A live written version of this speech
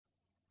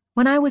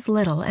When I was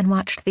little and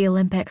watched the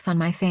Olympics on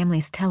my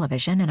family's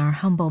television in our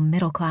humble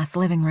middle-class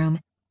living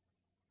room,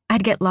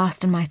 I'd get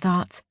lost in my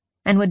thoughts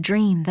and would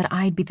dream that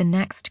I'd be the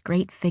next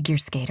great figure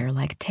skater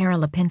like Tara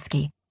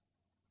Lipinski,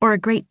 or a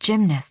great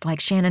gymnast like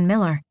Shannon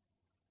Miller.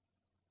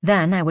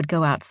 Then I would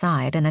go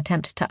outside and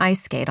attempt to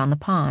ice skate on the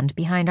pond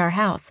behind our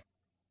house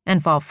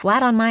and fall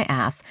flat on my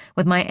ass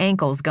with my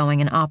ankles going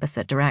in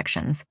opposite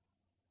directions.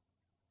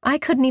 I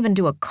couldn't even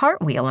do a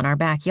cartwheel in our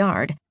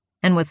backyard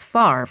and was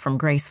far from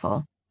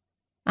graceful.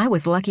 I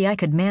was lucky I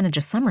could manage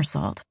a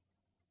somersault.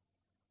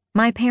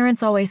 My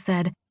parents always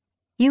said,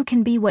 "You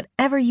can be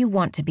whatever you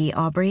want to be,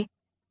 Aubrey.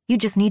 You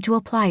just need to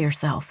apply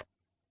yourself."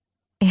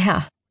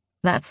 Yeah,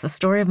 that's the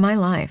story of my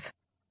life.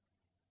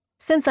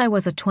 Since I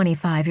was a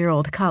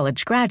 25-year-old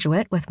college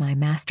graduate with my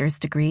master's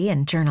degree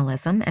in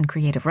journalism and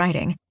creative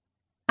writing,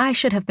 I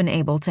should have been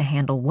able to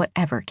handle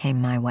whatever came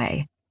my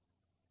way.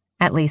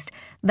 At least,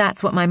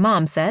 that's what my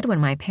mom said when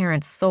my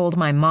parents sold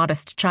my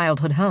modest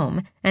childhood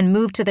home and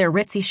moved to their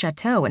ritzy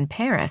chateau in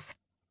Paris.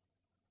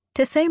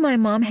 To say my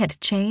mom had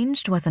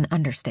changed was an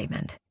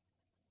understatement.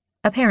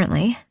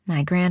 Apparently,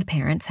 my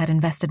grandparents had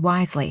invested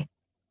wisely,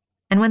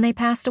 and when they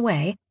passed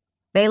away,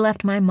 they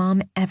left my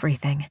mom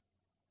everything.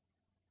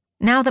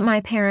 Now that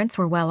my parents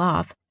were well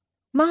off,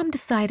 Mom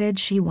decided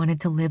she wanted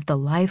to live the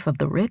life of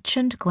the rich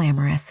and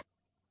glamorous.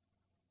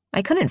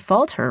 I couldn't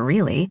fault her,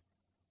 really.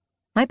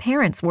 My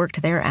parents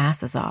worked their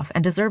asses off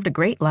and deserved a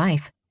great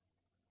life.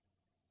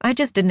 I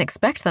just didn't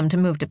expect them to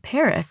move to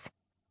Paris.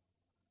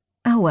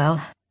 Oh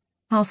well,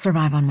 I'll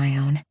survive on my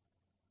own.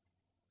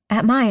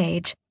 At my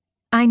age,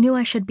 I knew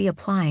I should be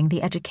applying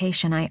the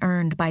education I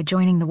earned by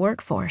joining the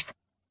workforce.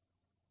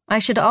 I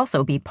should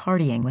also be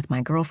partying with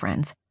my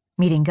girlfriends,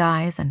 meeting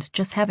guys, and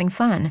just having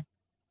fun.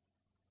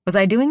 Was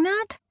I doing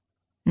that?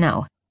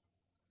 No.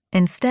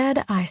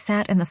 Instead, I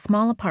sat in the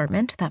small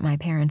apartment that my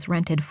parents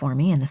rented for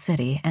me in the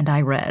city, and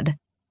I read.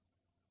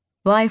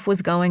 Life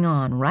was going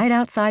on right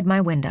outside my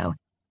window,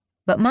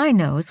 but my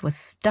nose was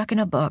stuck in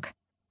a book.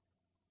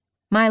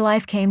 My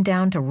life came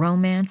down to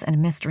romance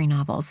and mystery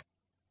novels,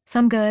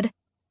 some good,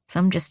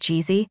 some just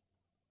cheesy,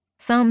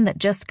 some that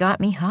just got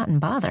me hot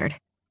and bothered.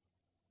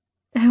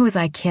 Who was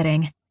I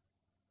kidding?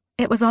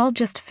 It was all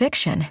just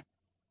fiction.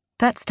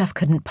 That stuff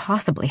couldn't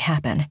possibly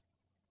happen.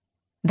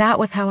 That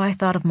was how I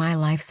thought of my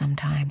life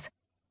sometimes,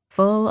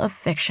 full of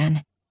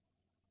fiction.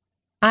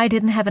 I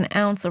didn't have an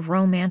ounce of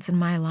romance in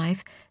my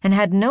life and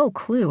had no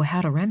clue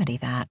how to remedy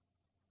that.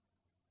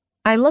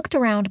 I looked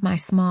around my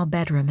small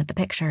bedroom at the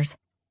pictures.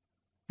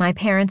 My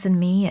parents and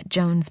me at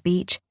Jones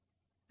Beach,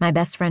 my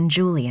best friend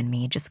Julie and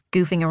me just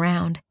goofing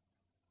around.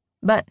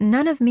 But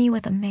none of me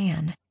with a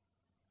man.